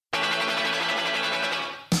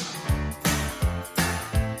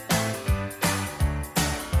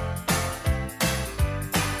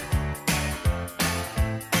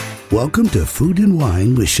Welcome to Food and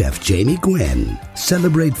Wine with Chef Jamie Gwen.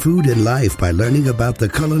 Celebrate food and life by learning about the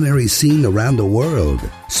culinary scene around the world.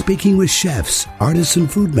 Speaking with chefs, artisan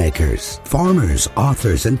food makers, farmers,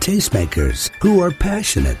 authors, and tastemakers who are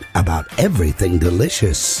passionate about everything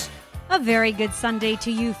delicious. A very good Sunday to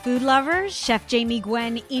you, food lovers. Chef Jamie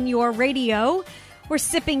Gwen in your radio. We're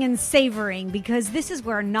sipping and savoring because this is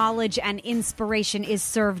where knowledge and inspiration is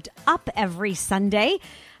served up every Sunday.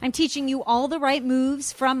 I'm teaching you all the right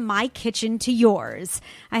moves from my kitchen to yours.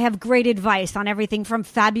 I have great advice on everything from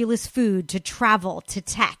fabulous food to travel to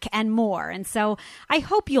tech and more. And so I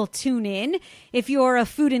hope you'll tune in. If you're a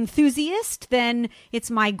food enthusiast, then it's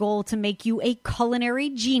my goal to make you a culinary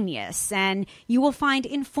genius. And you will find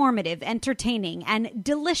informative, entertaining, and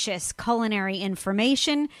delicious culinary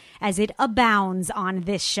information as it abounds on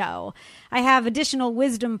this show. I have additional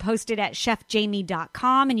wisdom posted at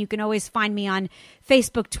chefjamie.com, and you can always find me on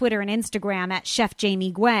Facebook, Twitter, and Instagram at Chef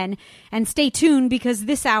Jamie Gwen. And stay tuned because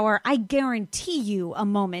this hour, I guarantee you a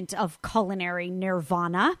moment of culinary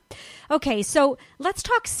nirvana. Okay, so let's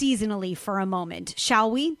talk seasonally for a moment, shall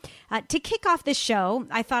we? To kick off this show,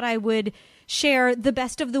 I thought I would share the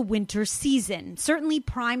best of the winter season. Certainly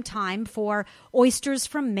prime time for oysters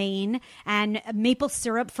from Maine and maple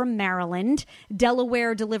syrup from Maryland.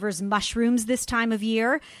 Delaware delivers mushrooms this time of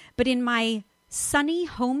year. But in my sunny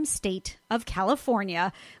home state of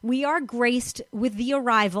California, we are graced with the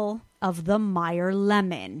arrival of the Meyer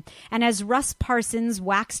lemon. And as Russ Parsons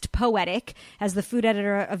waxed poetic as the food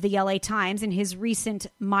editor of the LA Times in his recent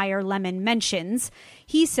Meyer lemon mentions,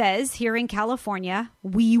 he says, here in California,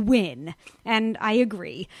 we win. And I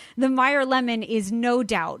agree. The Meyer lemon is no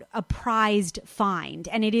doubt a prized find,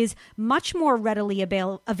 and it is much more readily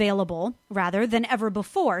available than ever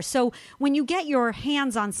before. So when you get your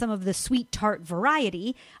hands on some of the sweet tart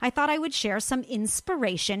variety, I thought I would share some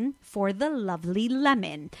inspiration for the lovely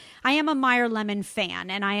lemon. I am a Meyer lemon fan,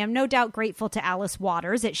 and I am no doubt grateful to Alice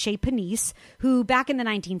Waters at Chez Panisse, who back in the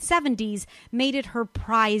 1970s made it her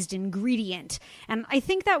prized ingredient. And I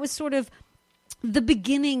think that was sort of the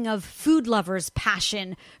beginning of food lovers'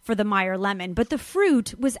 passion for the Meyer lemon. But the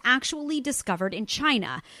fruit was actually discovered in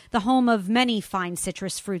China, the home of many fine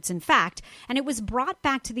citrus fruits, in fact, and it was brought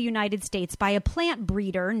back to the United States by a plant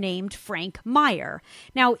breeder named Frank Meyer.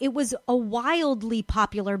 Now, it was a wildly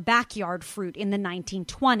popular backyard fruit in the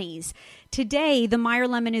 1920s. Today, the Meyer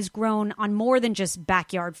lemon is grown on more than just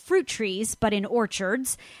backyard fruit trees, but in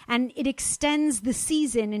orchards, and it extends the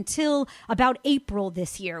season until about April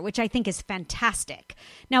this year, which I think is fantastic.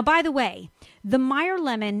 Now, by the way, the Meyer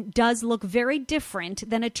lemon does look very different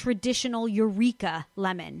than a traditional Eureka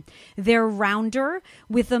lemon. They're rounder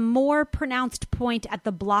with a more pronounced point at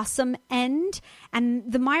the blossom end, and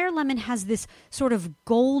the Meyer lemon has this sort of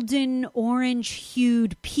golden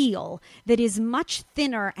orange-hued peel that is much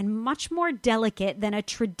thinner and much more delicate than a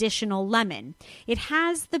traditional lemon. It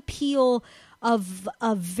has the peel of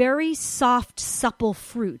a very soft, supple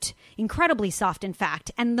fruit, incredibly soft, in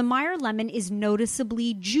fact, and the Meyer lemon is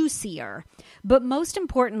noticeably juicier. But most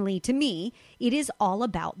importantly to me, it is all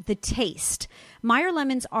about the taste. Meyer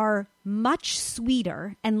lemons are much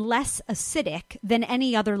sweeter and less acidic than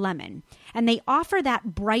any other lemon, and they offer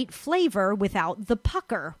that bright flavor without the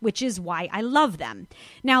pucker, which is why I love them.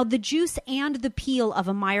 Now, the juice and the peel of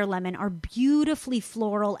a Meyer lemon are beautifully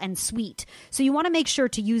floral and sweet, so you want to make sure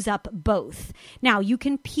to use up both. Now, you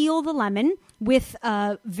can peel the lemon with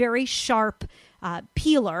a very sharp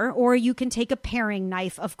peeler, or you can take a paring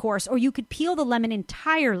knife, of course, or you could peel the lemon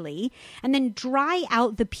entirely and then dry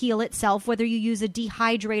out the peel itself, whether you use a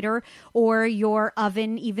dehydrator or your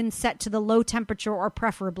oven even set to the low temperature or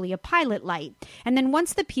preferably a pilot light. And then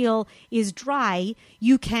once the peel is dry,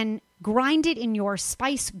 you can grind it in your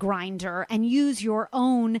spice grinder and use your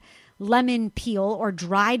own lemon peel or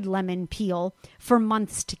dried lemon peel for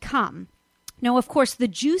months to come. Now, of course, the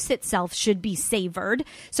juice itself should be savored.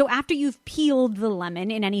 So after you've peeled the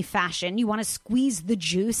lemon in any fashion, you want to squeeze the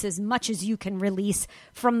juice as much as you can release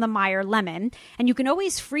from the Meyer lemon. And you can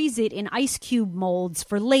always freeze it in ice cube molds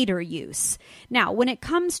for later use. Now, when it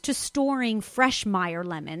comes to storing fresh Meyer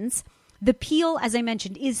lemons, the peel, as I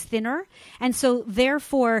mentioned, is thinner, and so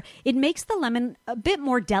therefore it makes the lemon a bit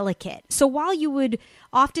more delicate. So while you would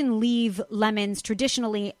often leave lemons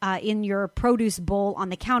traditionally in your produce bowl on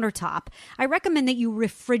the countertop, I recommend that you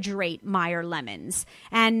refrigerate Meyer lemons.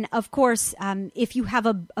 And of course, if you have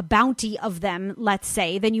a bounty of them, let's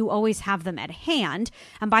say, then you always have them at hand.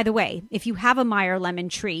 And by the way, if you have a Meyer lemon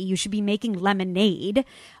tree, you should be making lemonade,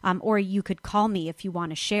 or you could call me if you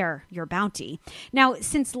want to share your bounty. Now,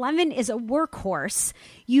 since lemon is a workhorse,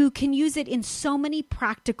 you can use it in so many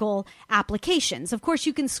practical applications. Of course,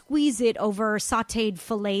 you can squeeze it over sautéed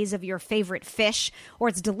fillets of your favorite fish, or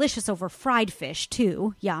it's delicious over fried fish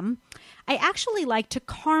too. Yum. I actually like to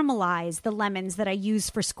caramelize the lemons that I use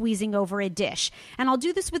for squeezing over a dish. And I'll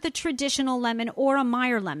do this with a traditional lemon or a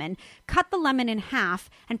Meyer lemon. Cut the lemon in half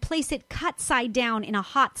and place it cut side down in a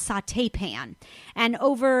hot sauté pan. And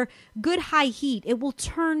over good high heat, it will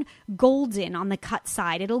turn golden on the cut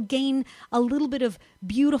side. It'll gain a little bit of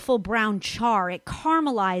beautiful brown char. It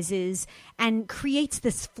caramelizes and creates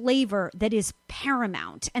this flavor that is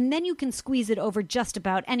paramount. And then you can squeeze it over just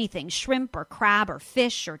about anything, shrimp or crab or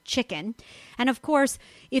fish or chicken. And of course,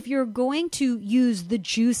 if you're going to use the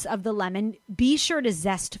juice of the lemon, be sure to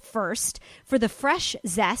zest first. For the fresh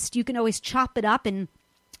zest, you can always chop it up and,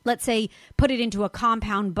 let's say, put it into a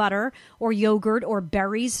compound butter or yogurt or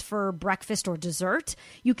berries for breakfast or dessert.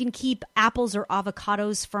 You can keep apples or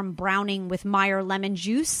avocados from browning with Meyer lemon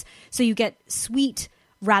juice, so you get sweet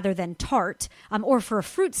rather than tart. Or for a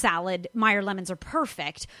fruit salad, Meyer lemons are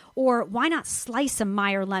perfect. Or why not slice a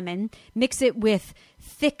Meyer lemon, mix it with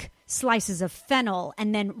thick slices of fennel,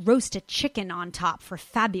 and then roast a chicken on top for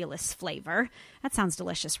fabulous flavor. That sounds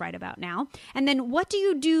delicious right about now. And then what do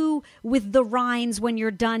you do with the rinds when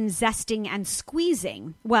you're done zesting and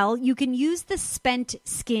squeezing? Well, you can use the spent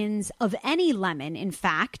skins of any lemon, in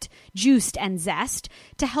fact, juiced and zest,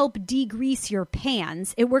 to help degrease your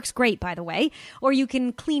pans. It works great, by the way. Or you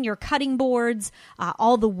can clean your cutting boards,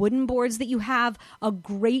 all the wooden boards that you have, a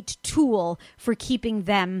great tool for keeping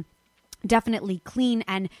them definitely clean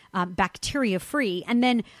and bacteria-free. And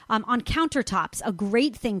then on countertops, a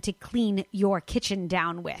great thing to clean your kitchen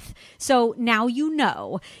down with. So now you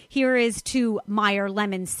know. Here is to Meyer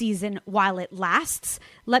lemon season while it lasts.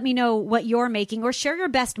 Let me know what you're making or share your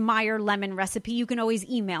best Meyer lemon recipe. You can always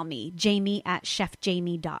email me,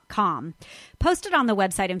 jamie@chefjamie.com. Posted on the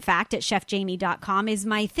website, in fact, at chefjamie.com is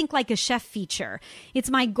my Think Like a Chef feature.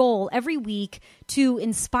 It's my goal every week to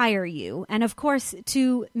inspire you and, of course,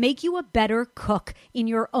 to make you a better cook in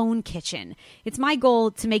your own kitchen. It's my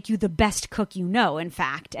goal to make you the best cook you know, in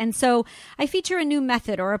fact. And so I feature a new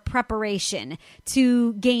method or a preparation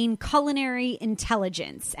to gain culinary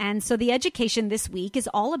intelligence. And so the education this week is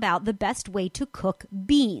all about the best way to cook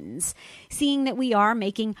beans. Seeing that we are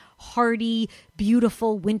making hearty,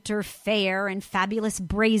 beautiful winter fare and fabulous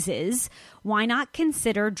braises, why not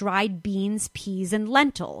consider dried beans, peas, and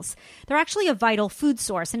lentils? They're actually a vital food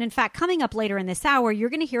source. And in fact, coming up later in this hour, you're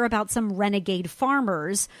going to hear about some renegade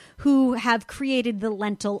farmers who have created the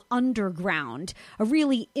lentil underground, a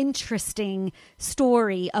really interesting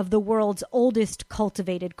story of the world's oldest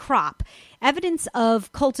cultivated crop. Evidence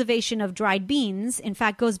of cultivation of dried beans, in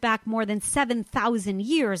fact, goes back more than 7,000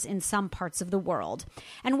 years in some parts of the world.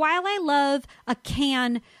 And while I love a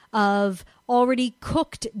can of already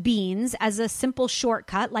cooked beans as a simple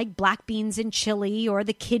shortcut, like black beans in chili or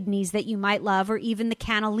the kidneys that you might love, or even the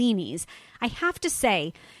cannellinis, I have to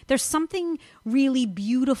say there's something really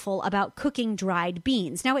beautiful about cooking dried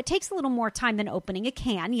beans. Now, it takes a little more time than opening a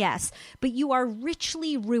can, yes, but you are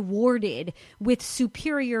richly rewarded with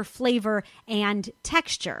superior flavor and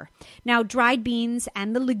texture. Now, dried beans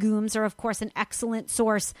and the legumes are, of course, an excellent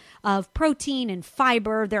source of protein and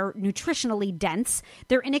fiber. They're nutritionally dense,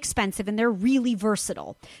 they're inexpensive, and they're really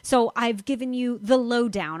versatile. So I've given you the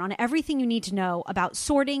lowdown on everything you need to know about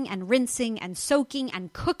sorting and rinsing and soaking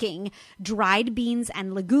and cooking dried beans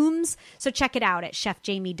and legumes. So check it out at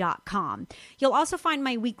chefjamie.com. You'll also find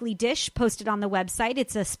my weekly dish posted on the website.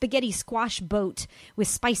 It's a spaghetti squash boat with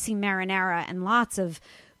spicy marinara and lots of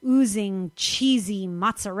oozing cheesy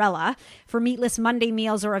mozzarella. For meatless Monday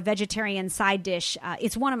meals or a vegetarian side dish,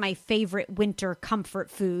 it's one of my favorite winter comfort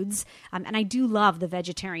foods, and I do love the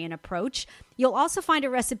vegetarian approach. You'll also find a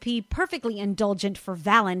recipe perfectly indulgent for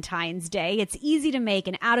Valentine's Day. It's easy to make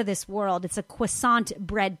and out of this world. It's a croissant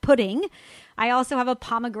bread pudding. I also have a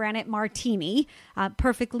pomegranate martini,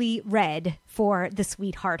 perfectly red for the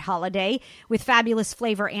sweetheart holiday, with fabulous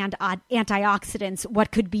flavor and antioxidants.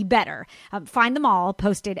 What could be better? Find them all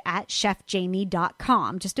posted at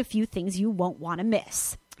chefjamie.com. Just a few things you won't want to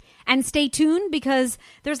miss. And stay tuned because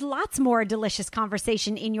there's lots more delicious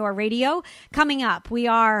conversation in your radio. Coming up, we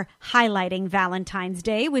are highlighting Valentine's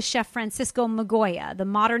Day with Chef Francisco Migoya, the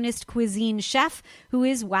modernist cuisine chef who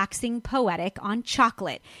is waxing poetic on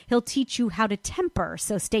chocolate. He'll teach you how to temper,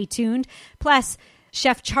 so stay tuned. Plus,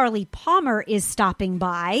 Chef Charlie Palmer is stopping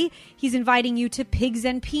by. He's inviting you to Pigs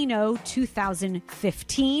and Pinot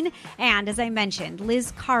 2015. And as I mentioned,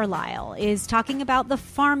 Liz Carlisle is talking about the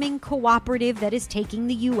farming cooperative that is taking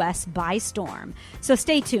the U.S. by storm. So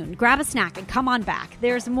stay tuned, grab a snack, and come on back.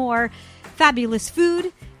 There's more fabulous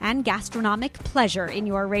food and gastronomic pleasure in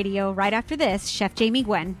your radio. Right after this, Chef Jamie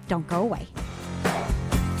Gwen. Don't go away.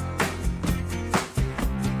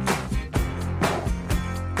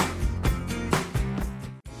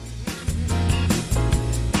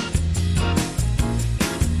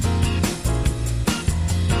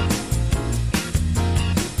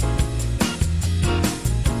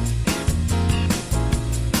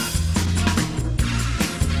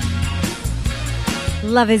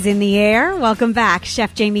 Love is in the air. Welcome back.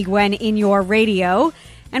 Chef Jamie Gwen in your radio.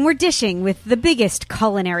 And we're dishing with the biggest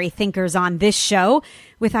culinary thinkers on this show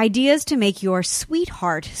with ideas to make your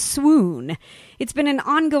sweetheart swoon. It's been an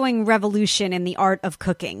ongoing revolution in the art of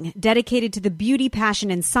cooking, dedicated to the beauty,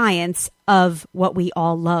 passion, and science of what we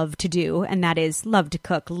all love to do, and that is love to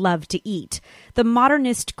cook, love to eat. The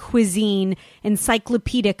modernist cuisine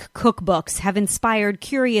encyclopedic cookbooks have inspired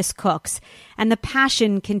curious cooks, and the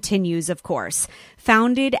passion continues, of course.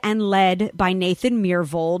 Founded and led by Nathan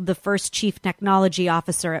Myhrvold, the first chief technology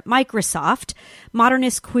officer at Microsoft,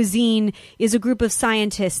 Modernist Cuisine is a group of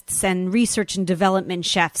scientists and research and development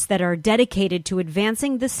chefs that are dedicated to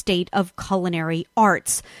advancing the state of culinary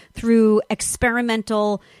arts through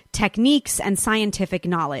experimental techniques and scientific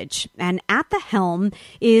knowledge. And at the helm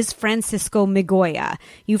is Francisco Migoya.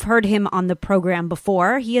 You've heard him on the program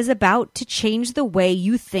before. He is about to change the way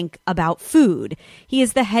you think about food. He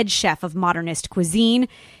is the head chef of Modernist Cuisine.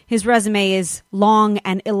 His resume is long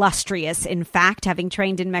and illustrious, in fact, having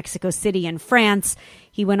trained in Mexico City and France.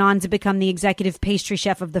 He went on to become the executive pastry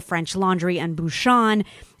chef of the French Laundry and Bouchon,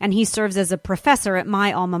 and he serves as a professor at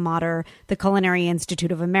my alma mater, the Culinary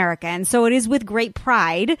Institute of America. And so it is with great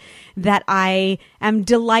pride that I am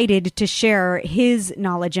delighted to share his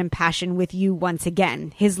knowledge and passion with you once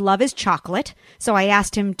again. His love is chocolate, so I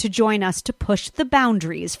asked him to join us to push the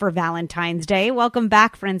boundaries for Valentine's Day. Welcome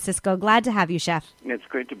back, Francisco. Glad to have you, Chef. It's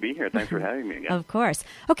great to be here. Thanks for having me again. Of course.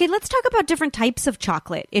 Okay, let's talk about different types of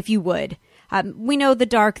chocolate, if you would. We know the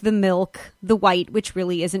dark, the milk, the white, which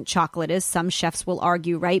really isn't chocolate, as some chefs will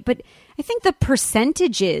argue, right? But I think the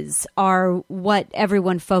percentages are what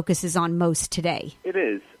everyone focuses on most today. It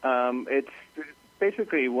is. It's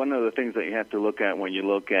basically one of the things that you have to look at when you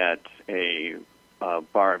look at a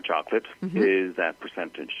bar of chocolate is that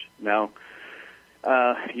percentage. Now,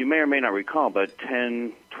 you may or may not recall, but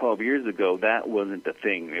 10, 12 years ago, that wasn't the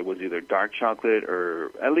thing. It was either dark chocolate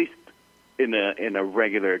or at least in a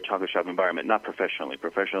regular chocolate shop environment, not professionally.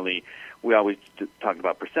 Professionally, we always talk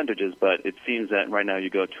about percentages, but it seems that right now you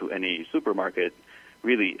go to any supermarket,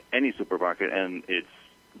 really any supermarket, and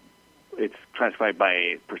it's classified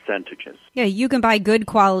by percentages. Yeah, you can buy good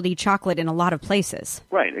quality chocolate in a lot of places.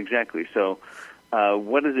 Right, exactly. So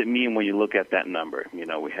what does it mean when you look at that number? You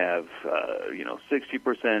know, we have,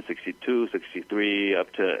 60%, 62, 63,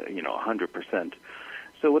 up to, 100%.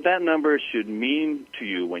 So what that number should mean to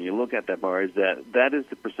you when you look at that bar is that is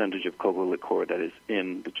the percentage of cocoa liqueur that is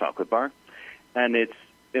in the chocolate bar, and it's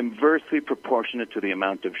inversely proportionate to the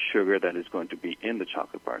amount of sugar that is going to be in the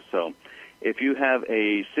chocolate bar. So if you have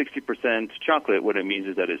a 60% chocolate, what it means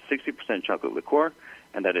is that it's 60% chocolate liqueur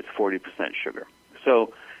and that it's 40% sugar.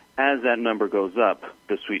 So as that number goes up,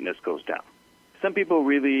 the sweetness goes down. Some people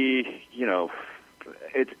really,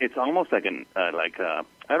 it's almost like I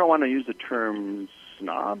don't want to use the term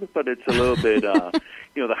snob, but it's a little bit,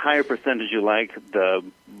 the higher percentage you like, the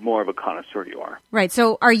more of a connoisseur you are. Right.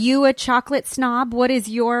 So are you a chocolate snob? What is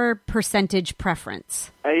your percentage preference?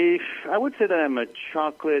 I would say that I'm a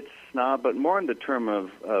chocolate snob, but more in the term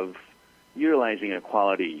of utilizing a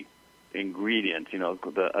quality ingredient,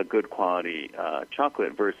 a good quality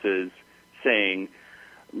chocolate versus saying,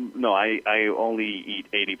 no, I only eat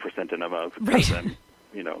 80% and above because I'm,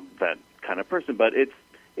 that kind of person. But it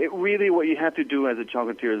really, what you have to do as a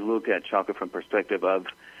chocolatier is look at chocolate from perspective of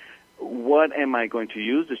what am I going to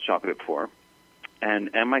use this chocolate for,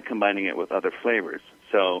 and am I combining it with other flavors?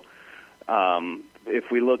 So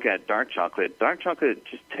if we look at dark chocolate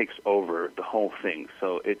just takes over the whole thing.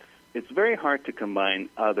 So it's very hard to combine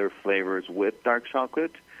other flavors with dark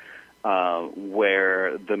chocolate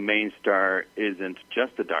where the main star isn't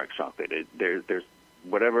just the dark chocolate. There's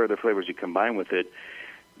whatever other flavors you combine with it,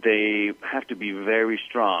 they have to be very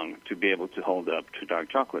strong to be able to hold up to dark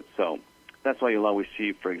chocolate. So that's why you'll always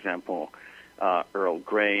see, for example, Earl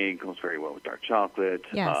Grey goes very well with dark chocolate,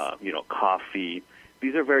 yes. Coffee.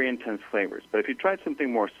 These are very intense flavors. But if you try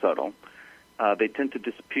something more subtle, they tend to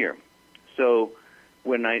disappear. So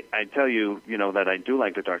when I tell you, that I do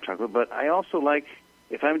like the dark chocolate, but I also like,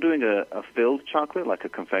 if I'm doing a filled chocolate, like a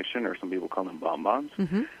confection, or some people call them bonbons,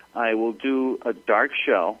 I will do a dark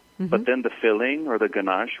shell, but then the filling or the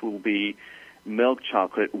ganache will be milk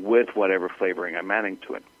chocolate with whatever flavoring I'm adding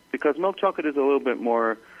to it. because milk chocolate is a little bit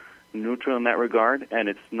more neutral in that regard, and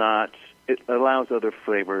it allows other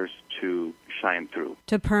flavors to shine through.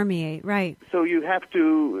 To permeate, right. So you have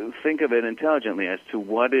to think of it intelligently as to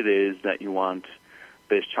what it is that you want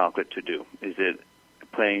this chocolate to do. Is it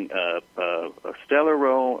playing a stellar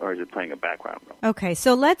role, or is it playing a background role? Okay,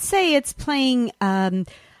 so let's say it's playing a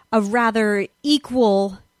rather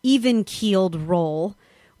equal, even-keeled role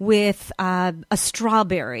with a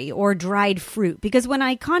strawberry or dried fruit. Because when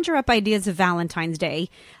I conjure up ideas of Valentine's Day,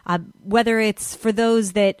 whether it's for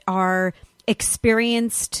those that are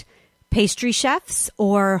experienced pastry chefs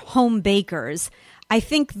or home bakers, I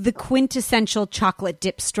think the quintessential chocolate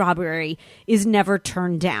dipped strawberry is never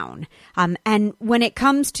turned down. And when it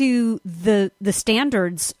comes to the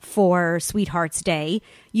standards for Sweethearts Day,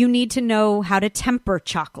 you need to know how to temper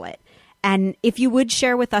chocolate. And if you would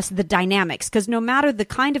share with us the dynamics, because no matter the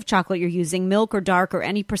kind of chocolate you're using, milk or dark or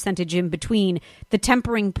any percentage in between, the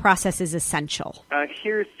tempering process is essential.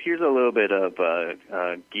 Here's a little bit of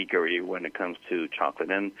geekery when it comes to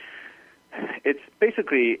chocolate. And it's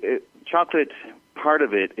basically chocolate. Part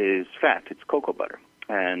of it is fat. It's cocoa butter.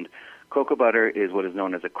 And cocoa butter is what is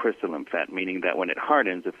known as a crystalline fat, meaning that when it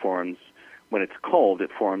hardens, when it's cold,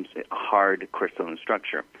 it forms a hard crystalline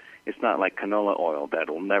structure. It's not like canola oil that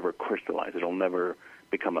will never crystallize. It'll never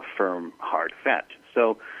become a firm, hard fat.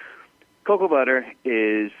 So cocoa butter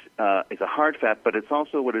is a hard fat, but it's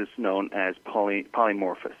also what is known as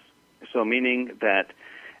polymorphous. So meaning that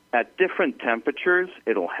at different temperatures,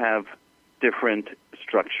 it'll have different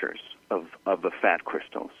structures of the fat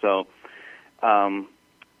crystal. So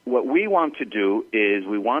what we want to do is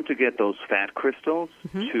we want to get those fat crystals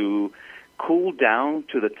to cool down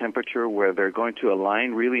to the temperature where they're going to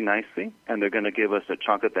align really nicely, and they're going to give us a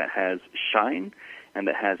chocolate that has shine and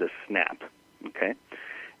that has a snap, okay?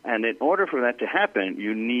 And in order for that to happen,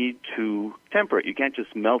 you need to temper it. You can't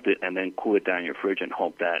just melt it and then cool it down in your fridge and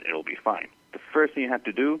hope that it'll be fine. The first thing you have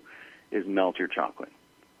to do is melt your chocolate.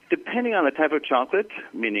 Depending on the type of chocolate,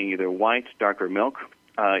 meaning either white, dark, or milk,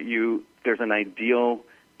 there's an ideal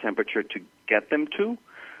temperature to get them to.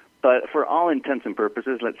 But for all intents and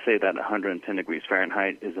purposes, let's say that 110 degrees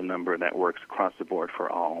Fahrenheit is a number that works across the board for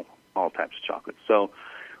all types of chocolate. So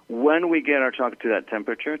when we get our chocolate to that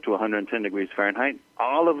temperature, to 110 degrees Fahrenheit,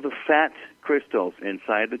 all of the fat crystals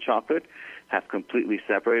inside the chocolate have completely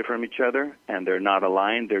separated from each other, and they're not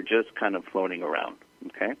aligned. They're just kind of floating around,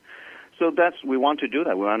 okay? So we want to do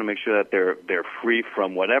that. We want to make sure that they're free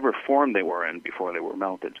from whatever form they were in before they were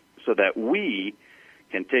melted, so that we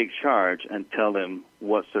can take charge and tell them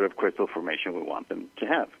what sort of crystal formation we want them to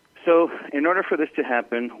have. So in order for this to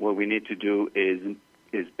happen, what we need to do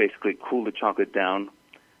is basically cool the chocolate down,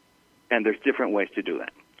 and there's different ways to do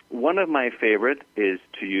that. One of my favorite is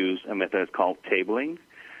to use a method called tabling,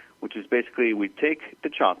 which is basically we take the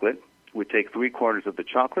chocolate, we take 3/4 of the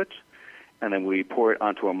chocolate, and then we pour it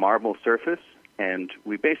onto a marble surface, and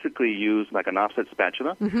we basically use like an offset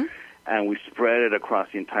spatula, and we spread it across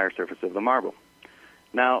the entire surface of the marble.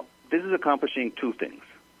 Now, this is accomplishing two things.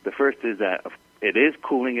 The first is that it is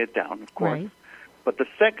cooling it down, of course. Right. But the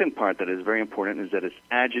second part that is very important is that it's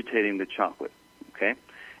agitating the chocolate, okay?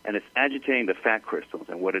 And it's agitating the fat crystals.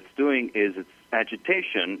 And what it's doing is its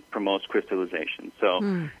agitation promotes crystallization. So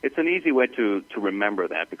it's an easy way to remember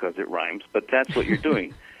that because it rhymes, but that's what you're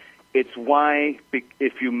doing. It's why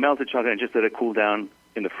if you melt the chocolate and just let it cool down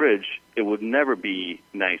in the fridge, it would never be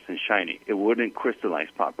nice and shiny. It wouldn't crystallize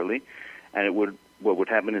properly, and what would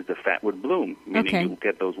happen is the fat would bloom, meaning you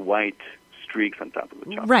get those white streaks on top of the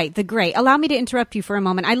chocolate. Right, the gray. Allow me to interrupt you for a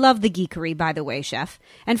moment. I love the geekery, by the way, Chef.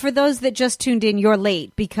 And for those that just tuned in, you're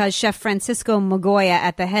late because Chef Francisco Migoya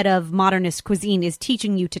at the head of Modernist Cuisine is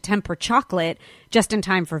teaching you to temper chocolate just in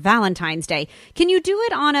time for Valentine's Day. Can you do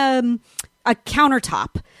it on a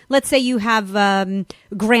countertop? Let's say you have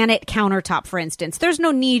granite countertop, for instance. There's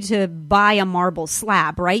no need to buy a marble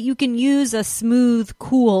slab, right? You can use a smooth,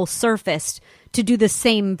 cool surface to do the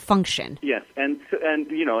same function. Yes, and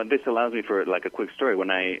this allows me for like a quick story. When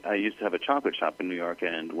I used to have a chocolate shop in New York,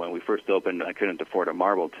 and when we first opened, I couldn't afford a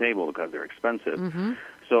marble table because they're expensive.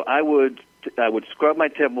 So I would scrub my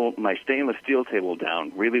stainless steel table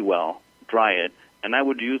down really well, dry it, and I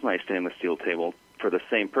would use my stainless steel table for the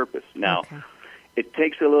same purpose. Now, it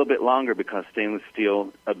takes a little bit longer because stainless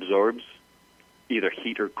steel absorbs either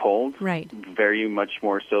heat or cold, very much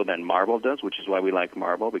more so than marble does, which is why we like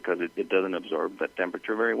marble, because it doesn't absorb that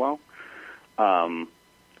temperature very well.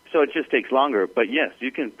 So it just takes longer. But yes,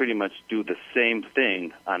 you can pretty much do the same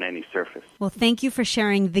thing on any surface. Well, thank you for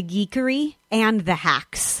sharing the geekery and the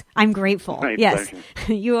hacks. I'm grateful. My yes.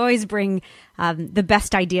 pleasure. You always bring the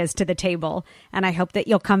best ideas to the table. And I hope that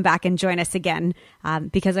you'll come back and join us again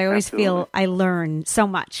because I always feel I learn so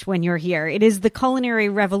much when you're here. It is the culinary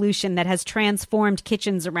revolution that has transformed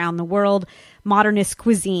kitchens around the world. Modernist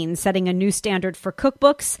Cuisine setting a new standard for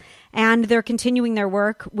cookbooks, and they're continuing their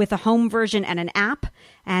work with a home version and an app.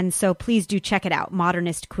 And so please do check it out,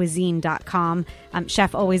 modernistcuisine.com.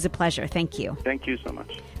 Chef, always a pleasure. Thank you. Thank you so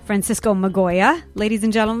much. Francisco Magoya, ladies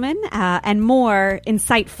and gentlemen, and more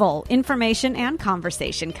insightful information and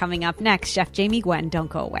conversation coming up next. Chef Jamie Gwen, don't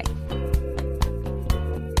go away.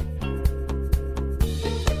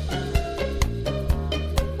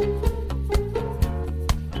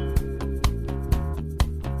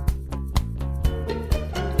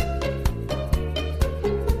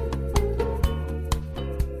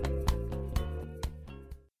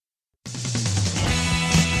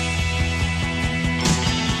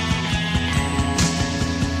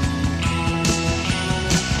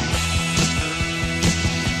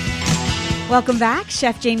 Welcome back.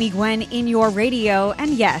 Chef Jamie Gwen in your radio.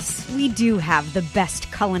 And yes, we do have the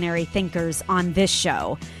best culinary thinkers on this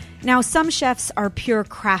show. Now, some chefs are pure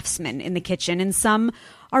craftsmen in the kitchen and some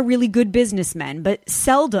are really good businessmen, but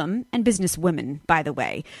seldom, and businesswomen, by the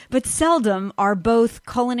way, but seldom are both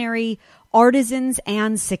culinary artisans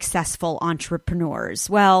and successful entrepreneurs.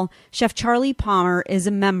 Well, Chef Charlie Palmer is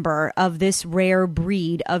a member of this rare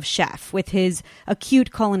breed of chef with his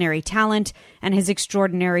acute culinary talent and his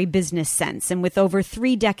extraordinary business sense. And with over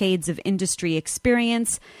 3 decades of industry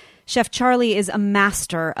experience, Chef Charlie is a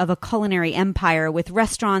master of a culinary empire with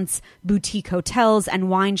restaurants, boutique hotels, and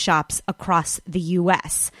wine shops across the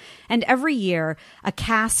U.S. And every year, a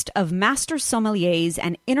cast of master sommeliers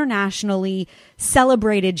and internationally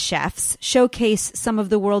celebrated chefs showcase some of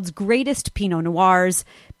the world's greatest Pinot Noirs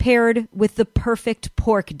paired with the perfect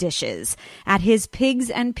pork dishes at his Pigs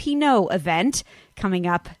and Pinot event coming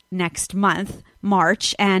up next month,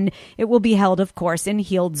 March, and it will be held, of course, in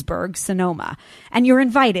Healdsburg, Sonoma. And you're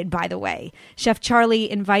invited, by the way. Chef Charlie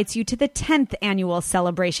invites you to the 10th annual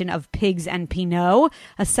celebration of Pigs and Pinot,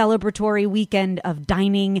 a celebratory weekend of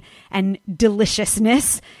dining and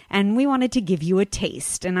deliciousness. And we wanted to give you a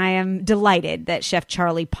taste. And I am delighted that Chef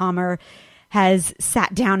Charlie Palmer has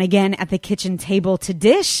sat down again at the kitchen table to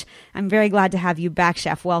dish. I'm very glad to have you back,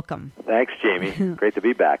 Chef. Welcome. Thanks, Jamie. Great to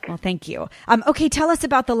be back. Well, thank you. Okay, tell us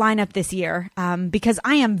about the lineup this year, because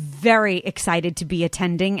I am very excited to be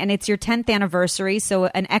attending, and it's your 10th anniversary, so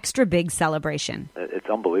an extra big celebration. It's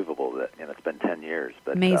unbelievable that it's been 10 years.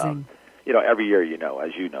 But, amazing. Every year,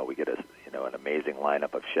 as you know, we get an amazing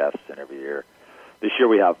lineup of chefs, and every year. This year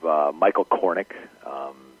we have Michael Cornick.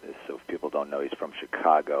 So if people don't know, he's from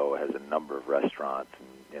Chicago, has a number of restaurants,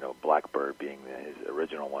 and Blackbird being his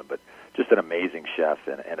original one, but just an amazing chef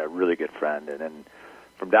and a really good friend. And then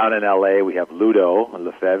from down in L.A., we have Ludo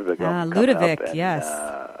Lefebvre. Ludovic, and, yes.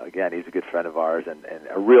 Again, he's a good friend of ours and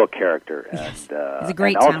a real character. Yes. And, he's a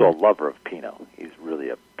great and also talent. a lover of Pinot. He's really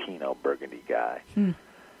a Pinot Burgundy guy.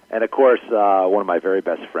 And, of course, one of my very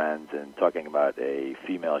best friends, and talking about a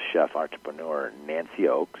female chef entrepreneur, Nancy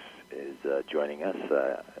Oakes, is joining us.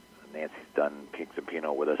 Nancy's done Pigs and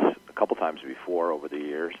Pinot with us a couple times before over the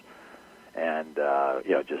years, and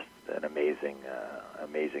just an amazing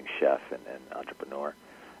chef and entrepreneur.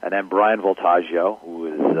 And then Brian Voltaggio, who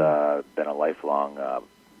has been a lifelong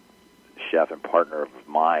chef and partner of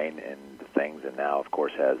mine in the things, and now, of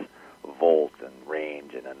course, has Volt and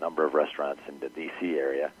Range and a number of restaurants in the D.C.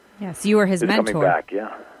 area. Yes, you were his mentor. Coming back,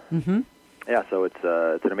 yeah. Mm-hmm. Yeah, so it's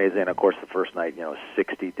an amazing, and of course the first night,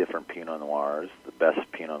 60 different Pinot Noirs, the best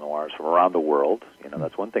Pinot Noirs from around the world.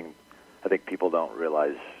 That's one thing I think people don't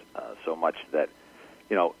realize so much, that,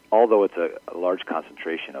 although it's a large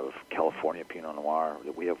concentration of California Pinot Noir,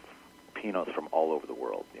 we have Pinots from all over the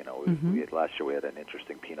world. We had, last year we had an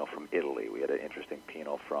interesting Pinot from Italy. We had an interesting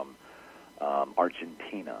Pinot from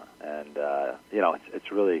Argentina, and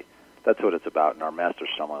it's really. That's what it's about, and our master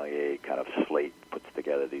sommelier kind of slate puts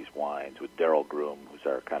together these wines with Daryl Groom, who's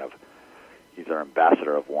he's our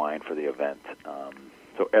ambassador of wine for the event.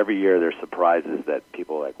 So every year there's surprises that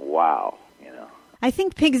people are like, wow, I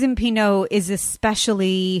think Pigs and Pinot is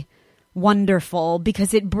especially wonderful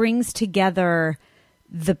because it brings together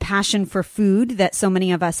the passion for food that so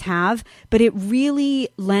many of us have, but it really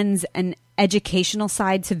lends an educational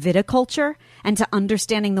side to viticulture and to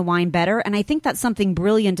understanding the wine better. And I think that's something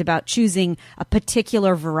brilliant about choosing a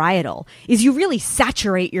particular varietal, is you really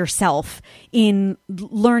saturate yourself in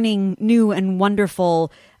learning new and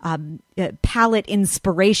wonderful palate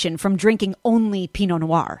inspiration from drinking only Pinot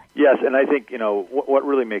Noir. Yes, and I think, what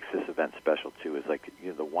really makes this event special, too, is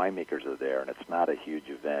the winemakers are there, and it's not a huge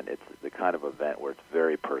event. It's the kind of event where it's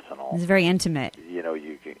very personal. It's very intimate.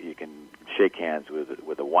 You can shake hands with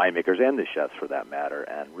the winemakers and the chefs, for that matter,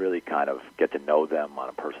 and really kind of get to know them on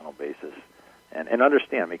a personal basis and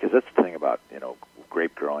understand, because that's the thing about,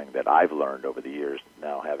 grape growing that I've learned over the years,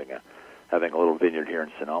 now having a little vineyard here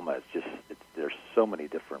in Sonoma. There's so many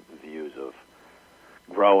different views of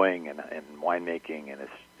growing and winemaking, and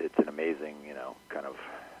it's an amazing, kind of,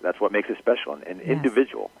 that's what makes it special and yes.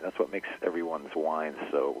 individual. That's what makes everyone's wine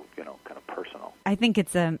so, kind of personal. I think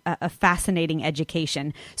it's a fascinating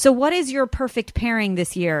education. So what is your perfect pairing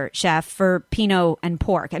this year, Chef, for Pinot and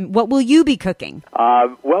pork? And what will you be cooking?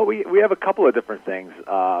 Well, we have a couple of different things.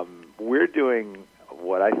 We're doing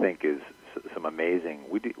what I think is some amazing.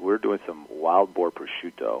 We're doing some wild boar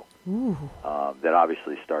prosciutto that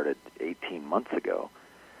obviously started 18 months ago,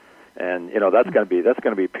 and that's going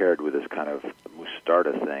to be paired with this kind of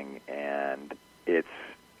mostarda thing, and it's,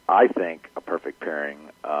 I think, a perfect pairing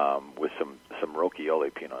with some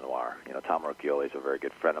Rocchioli Pinot Noir. Tom Rocchioli is a very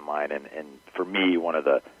good friend of mine, and for me, one of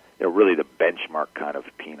the really the benchmark kind of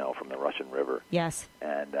Pinot from the Russian River. Yes.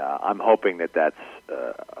 And I'm hoping that's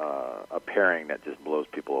a pairing that just blows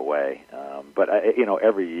people away. But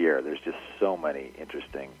every year there's just so many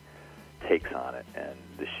interesting takes on it, and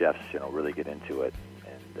the chefs, really get into it.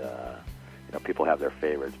 And people have their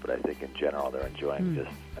favorites, but I think in general they're enjoying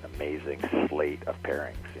just an amazing slate of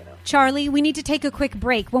pairings. Charlie, we need to take a quick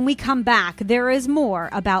break. When we come back, there is more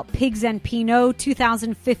about Pigs and Pinot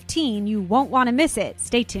 2015. You won't want to miss it.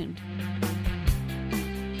 Stay tuned.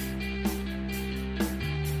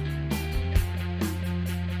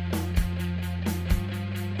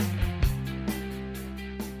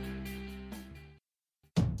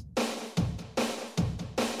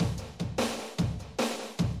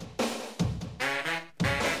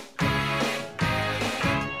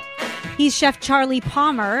 He's Chef Charlie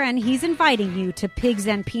Palmer, and he's inviting you to Pigs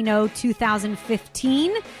and Pinot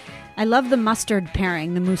 2015. I love the mustard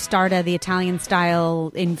pairing, the mostarda, the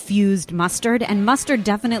Italian-style infused mustard, and mustard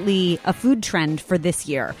definitely a food trend for this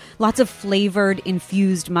year. Lots of flavored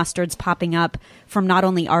infused mustards popping up from not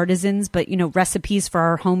only artisans, but, recipes for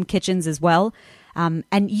our home kitchens as well.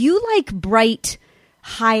 And you like bright,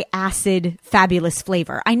 high-acid, fabulous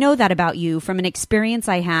flavor. I know that about you from an experience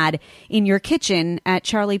I had in your kitchen at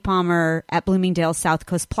Charlie Palmer at Bloomingdale's South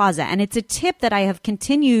Coast Plaza. And it's a tip that I have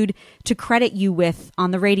continued to credit you with on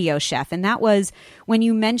the radio, Chef. And that was when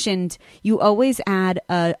you mentioned you always add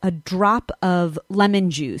a drop of lemon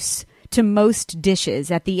juice to most dishes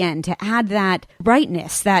at the end to add that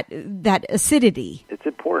brightness, that acidity. It's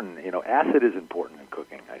important. Acid is important in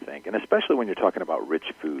cooking, I think, and especially when you're talking about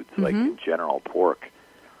rich foods, like in general pork.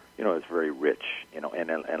 It's very rich,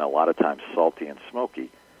 and a lot of times salty and smoky.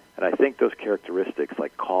 And I think those characteristics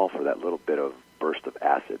call for that little bit of burst of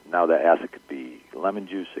acid. Now, that acid could be lemon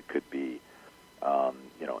juice, it could be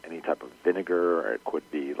any type of vinegar, or it could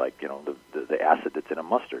be the acid that's in a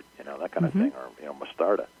mustard, that kind of thing, or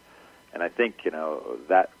mostarda. And I think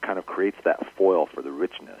that kind of creates that foil for the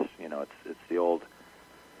richness. It's the old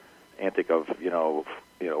antic of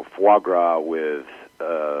foie gras with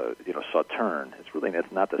Sauterne.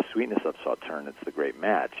 It's not the sweetness of Sauterne. It's the great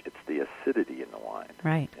match. It's the acidity in the wine.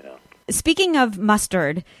 Right. Speaking of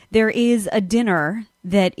mustard, there is a dinner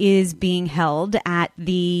that is being held at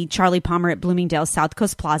the Charlie Palmer at Bloomingdale's South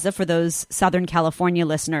Coast Plaza for those Southern California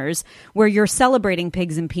listeners, where you're celebrating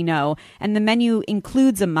Pigs and Pinot, and the menu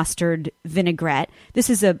includes a mustard vinaigrette. This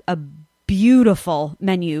is a beautiful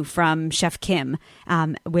menu from Chef Kim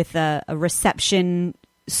with a reception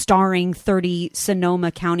starring 30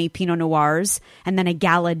 Sonoma County Pinot Noirs and then a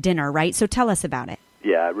gala dinner, right? So tell us about it.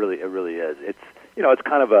 Yeah, it really is. It's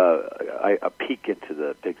kind of a peek into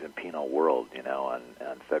the Pigs and Pinot world, on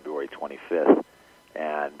February 25th,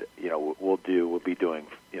 and we'll be doing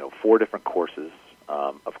 4 different courses.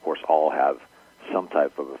 Of course, all have some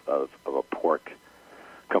type of a pork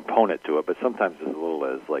component to it, but sometimes as little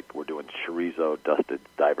as we're doing chorizo dusted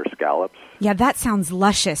diver scallops. Yeah, that sounds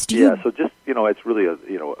luscious. So just it's really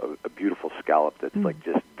a beautiful scallop that's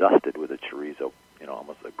just dusted with a chorizo,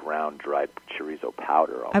 almost a ground dried chorizo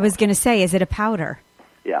powder. Almost. I was going to say, is it a powder?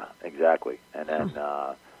 Yeah, exactly. And then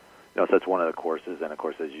so that's one of the courses, and of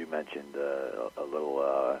course, as you mentioned, a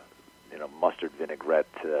little mustard vinaigrette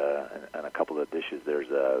and a couple of dishes.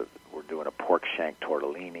 We're doing a pork shank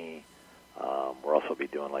tortellini. We'll also be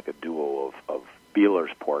doing a duo of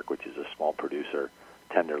Beeler's pork, which is a small producer,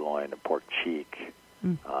 tenderloin, a pork cheek,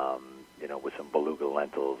 with some beluga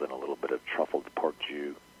lentils and a little bit of truffled pork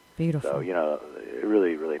jus. Beautiful. So,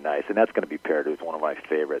 really, really nice. And that's going to be paired with one of my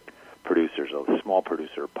favorite producers, a small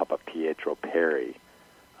producer, Papa Pietro Perri,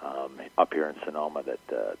 up here in Sonoma that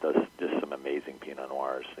does just some amazing Pinot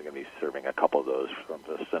Noirs. They're going to be serving a couple of those from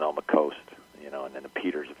the Sonoma coast, and then the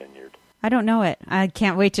Peters Vineyard. I don't know it. I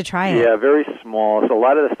can't wait to try it. Yeah, very small. So a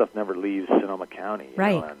lot of the stuff never leaves Sonoma County,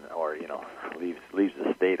 right? Or leaves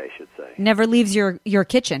the state, I should say. Never leaves your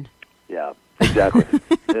kitchen. Yeah, exactly.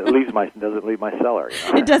 Doesn't leave my cellar.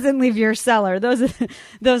 It doesn't leave your cellar. Those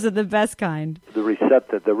are the best kind. The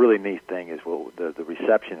really neat thing is the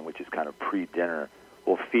reception, which is kind of pre-dinner,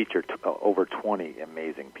 will feature over 20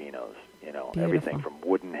 amazing Pinots. Beautiful. Everything from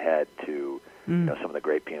Wooden Head to some of the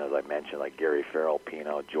great Pinots I mentioned, like Gary Farrell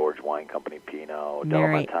Pinot, George Wine Company Pinot, Della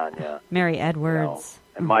Montagna, Mary Edwards,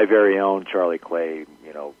 and my very own Charlie Clay,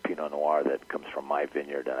 Pinot Noir that comes from my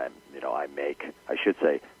vineyard, and I make. I should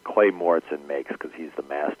say Clay Moritzen makes because he's the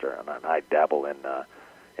master, and I dabble in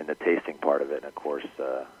the tasting part of it, and of course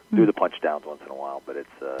do the punch downs once in a while. But it's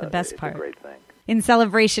the best part. A great thing. In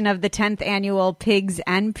celebration of the 10th annual Pigs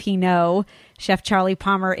and Pinot, Chef Charlie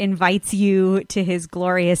Palmer invites you to his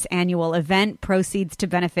glorious annual event. Proceeds to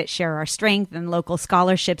benefit Share Our Strength and local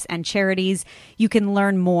scholarships and charities. You can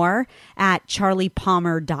learn more at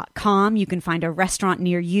charliepalmer.com. You can find a restaurant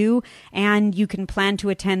near you, and you can plan to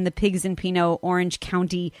attend the Pigs and Pinot Orange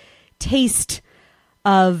County Taste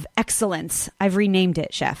of Excellence. I've renamed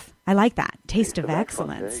it, Chef. I like that. Taste of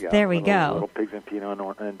Excellence. There we go. Little Pigs and Pinot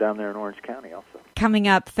and down there in Orange County also. Coming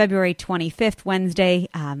up February 25th, Wednesday.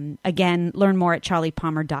 Again, learn more at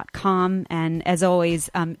charliepalmer.com. And as always,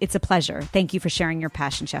 it's a pleasure. Thank you for sharing your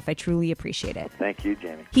passion, Chef. I truly appreciate it. Thank you,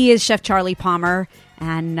 Jamie. He is Chef Charlie Palmer,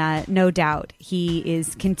 and no doubt he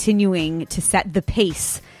is continuing to set the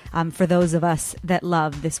pace for those of us that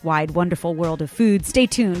love this wide, wonderful world of food. Stay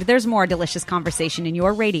tuned. There's more delicious conversation in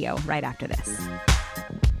your radio right after this.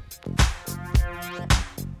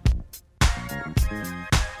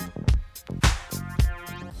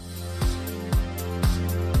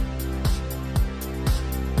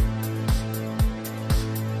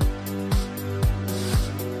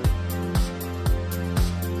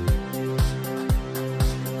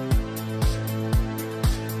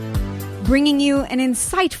 Bringing you an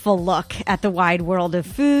insightful look at the wide world of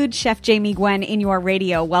food. Chef Jamie Gwen in your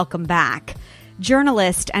radio. Welcome back.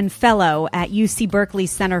 Journalist and fellow at UC Berkeley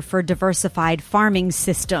Center for Diversified Farming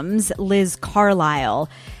Systems, Liz Carlisle,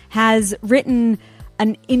 has written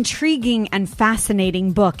an intriguing and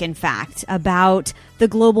fascinating book, in fact, about the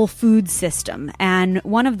global food system and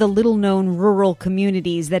one of the little-known rural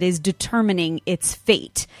communities that is determining its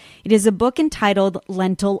fate. It is a book entitled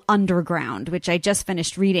Lentil Underground, which I just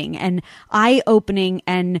finished reading, an eye-opening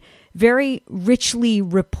and very richly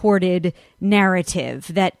reported narrative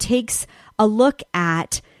that takes a look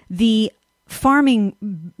at the farming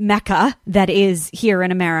mecca that is here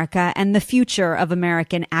in America and the future of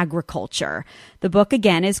American agriculture. The book,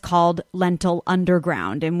 again, is called Lentil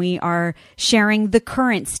Underground, and we are sharing the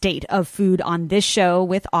current state of food on this show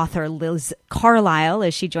with author Liz Carlisle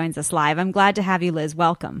as she joins us live. I'm glad to have you, Liz.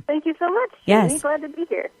 Welcome. Thank you so much. Yes. I'm glad to be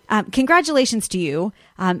here. Congratulations to you.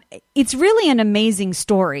 It's really an amazing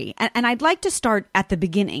story, and I'd like to start at the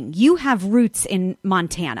beginning. You have roots in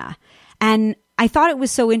Montana, and I thought it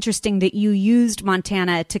was so interesting that you used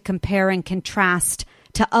Montana to compare and contrast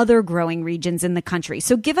to other growing regions in the country.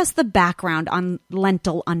 So give us the background on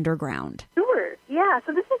Lentil Underground. Sure. Yeah.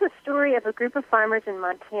 So this is a story of a group of farmers in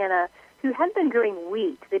Montana who had been growing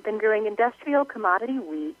wheat. They'd been growing industrial commodity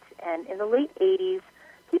wheat, and in the late 80s,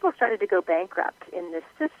 people started to go bankrupt in this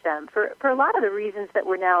system for a lot of the reasons that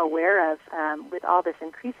we're now aware of with all this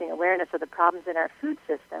increasing awareness of the problems in our food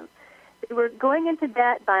system. They were going into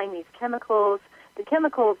debt, buying these chemicals. The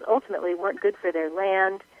chemicals ultimately weren't good for their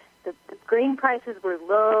land. The grain prices were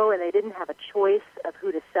low, and they didn't have a choice of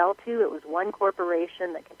who to sell to. It was one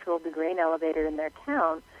corporation that controlled the grain elevator in their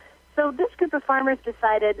town. So this group of farmers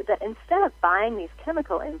decided that instead of buying these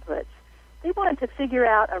chemical inputs, they wanted to figure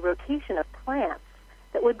out a rotation of plants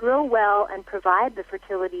that would grow well and provide the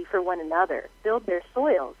fertility for one another, build their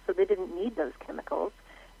soils so they didn't need those chemicals.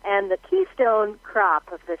 And the keystone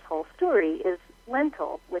crop of this whole story is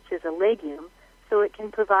lentil, which is a legume, so it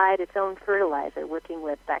can provide its own fertilizer working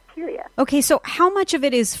with bacteria. Okay, so how much of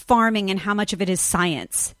it is farming and how much of it is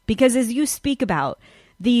science? Because as you speak about,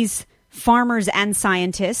 these farmers and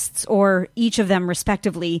scientists, or each of them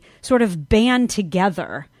respectively, sort of band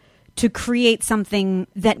together to create something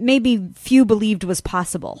that maybe few believed was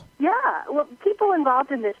possible. Yeah, well, people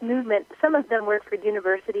involved in this movement, some of them work for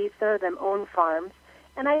universities, some of them own farms.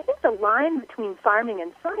 And I think the line between farming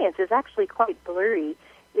and science is actually quite blurry.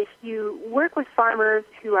 if you work with farmers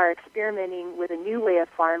who are experimenting with a new way of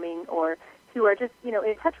farming or who are just,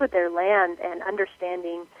 in touch with their land and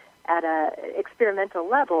understanding at a experimental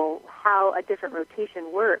level how a different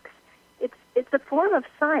rotation works, it's a form of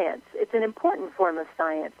science. It's an important form of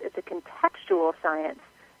science. It's a contextual science.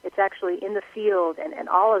 It's actually in the field, and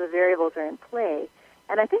all of the variables are in play.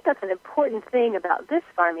 And I think that's an important thing about this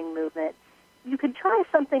farming movement. You could try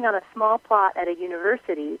something on a small plot at a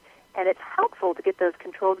university, and it's helpful to get those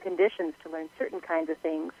controlled conditions to learn certain kinds of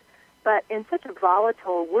things. But in such a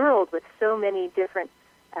volatile world with so many different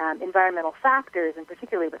environmental factors, and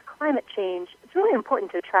particularly with climate change, it's really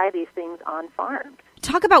important to try these things on farms.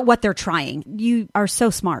 Talk about what they're trying. You are so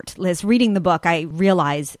smart, Liz. Reading the book, I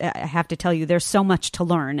realize, I have to tell you, there's so much to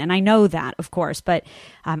learn. And I know that, of course, but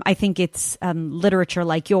I think it's literature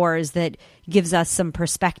like yours that gives us some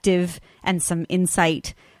perspective and some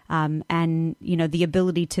insight and, the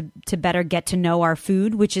ability to better get to know our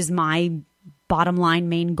food, which is my bottom line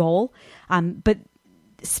main goal. But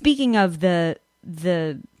speaking of the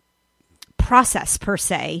process per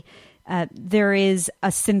se, there is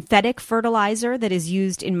a synthetic fertilizer that is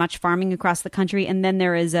used in much farming across the country, and then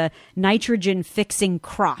there is a nitrogen-fixing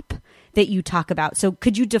crop that you talk about. So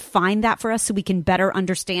could you define that for us so we can better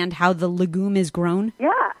understand how the legume is grown?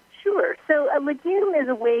 Yeah, sure. So a legume is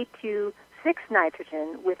a way to fix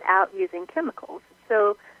nitrogen without using chemicals.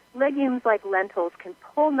 So legumes like lentils can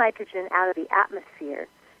pull nitrogen out of the atmosphere.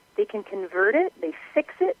 They can convert it, they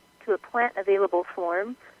fix it to a plant-available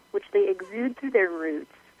form, which they exude through their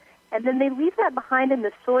roots. And then they leave that behind in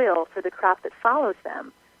the soil for the crop that follows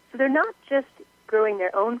them. So they're not just growing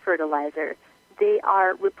their own fertilizer. They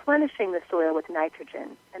are replenishing the soil with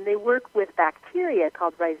nitrogen. And they work with bacteria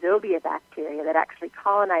called rhizobia bacteria that actually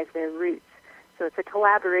colonize their roots. So it's a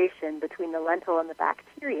collaboration between the lentil and the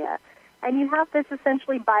bacteria. And you have this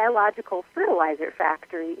essentially biological fertilizer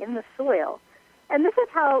factory in the soil. And this is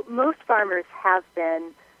how most farmers have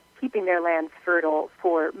been keeping their lands fertile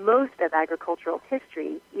for most of agricultural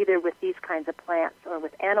history, either with these kinds of plants or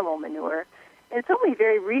with animal manure. And it's only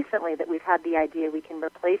very recently that we've had the idea we can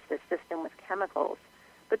replace this system with chemicals.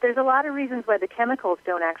 But there's a lot of reasons why the chemicals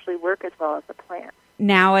don't actually work as well as the plants.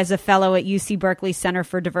 Now, as a fellow at UC Berkeley Center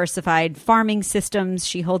for Diversified Farming Systems,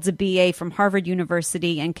 she holds a BA from Harvard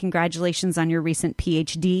University, and congratulations on your recent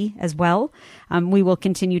PhD as well. We will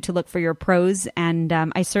continue to look for your prose, and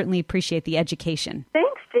I certainly appreciate the education.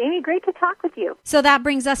 Thanks, Jamie. Great to talk with you. So that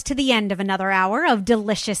brings us to the end of another hour of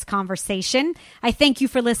delicious conversation. I thank you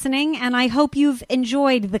for listening, and I hope you've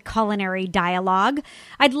enjoyed the culinary dialogue.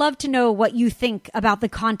 I'd love to know what you think about the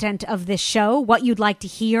content of this show, what you'd like to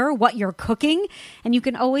hear, what you're cooking, and you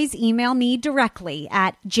can always email me directly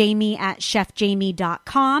at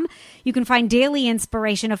jamie@chefjamie.com. You can find daily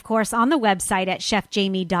inspiration, of course, on the website at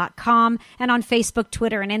chefjamie.com and on Facebook,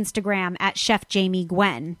 Twitter, and Instagram at Chef Jamie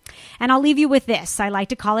Gwen. And I'll leave you with this. I like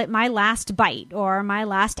to call it my last bite or my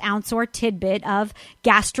last ounce or tidbit of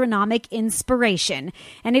gastronomic inspiration.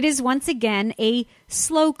 And it is once again a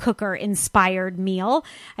slow cooker inspired meal.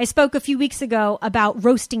 I spoke a few weeks ago about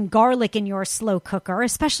roasting garlic in your slow cooker,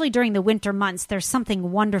 especially during the winter months. There's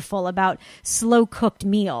something wonderful about slow cooked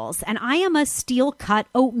meals. And I am a steel cut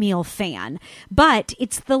oatmeal fan, but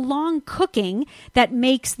it's the long cooking that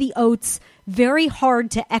makes the oats very hard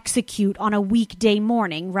to execute on a weekday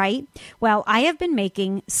morning, right? Well, I have been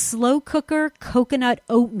making slow cooker coconut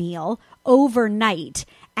oatmeal overnight,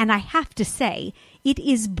 and I have to say, it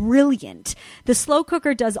is brilliant. The slow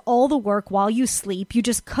cooker does all the work while you sleep. You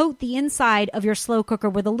just coat the inside of your slow cooker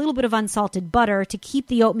with a little bit of unsalted butter to keep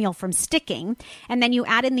the oatmeal from sticking. And then you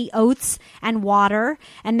add in the oats and water.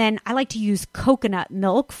 And then I like to use coconut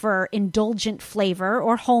milk for indulgent flavor,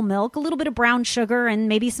 or whole milk, a little bit of brown sugar, and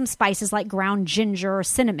maybe some spices like ground ginger or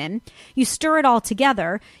cinnamon. You stir it all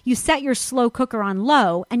together. You set your slow cooker on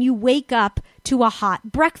low, and you wake up to a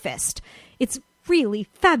hot breakfast. It's really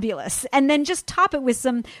fabulous. And then just top it with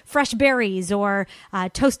some fresh berries or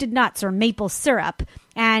toasted nuts or maple syrup,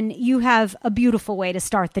 and you have a beautiful way to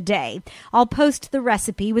start the day. I'll post the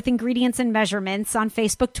recipe with ingredients and measurements on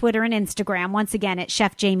Facebook, Twitter, and Instagram, once again at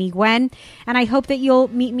Chef Jamie Gwen. And I hope that you'll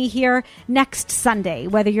meet me here next Sunday,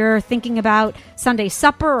 whether you're thinking about Sunday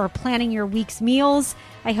supper or planning your week's meals.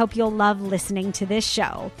 I hope you'll love listening to this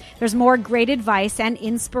show. There's more great advice and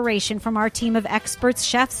inspiration from our team of experts,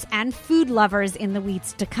 chefs, and food lovers in the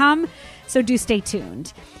weeks to come, so do stay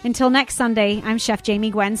tuned. Until next Sunday, I'm Chef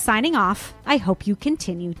Jamie Gwen signing off. I hope you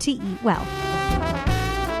continue to eat well.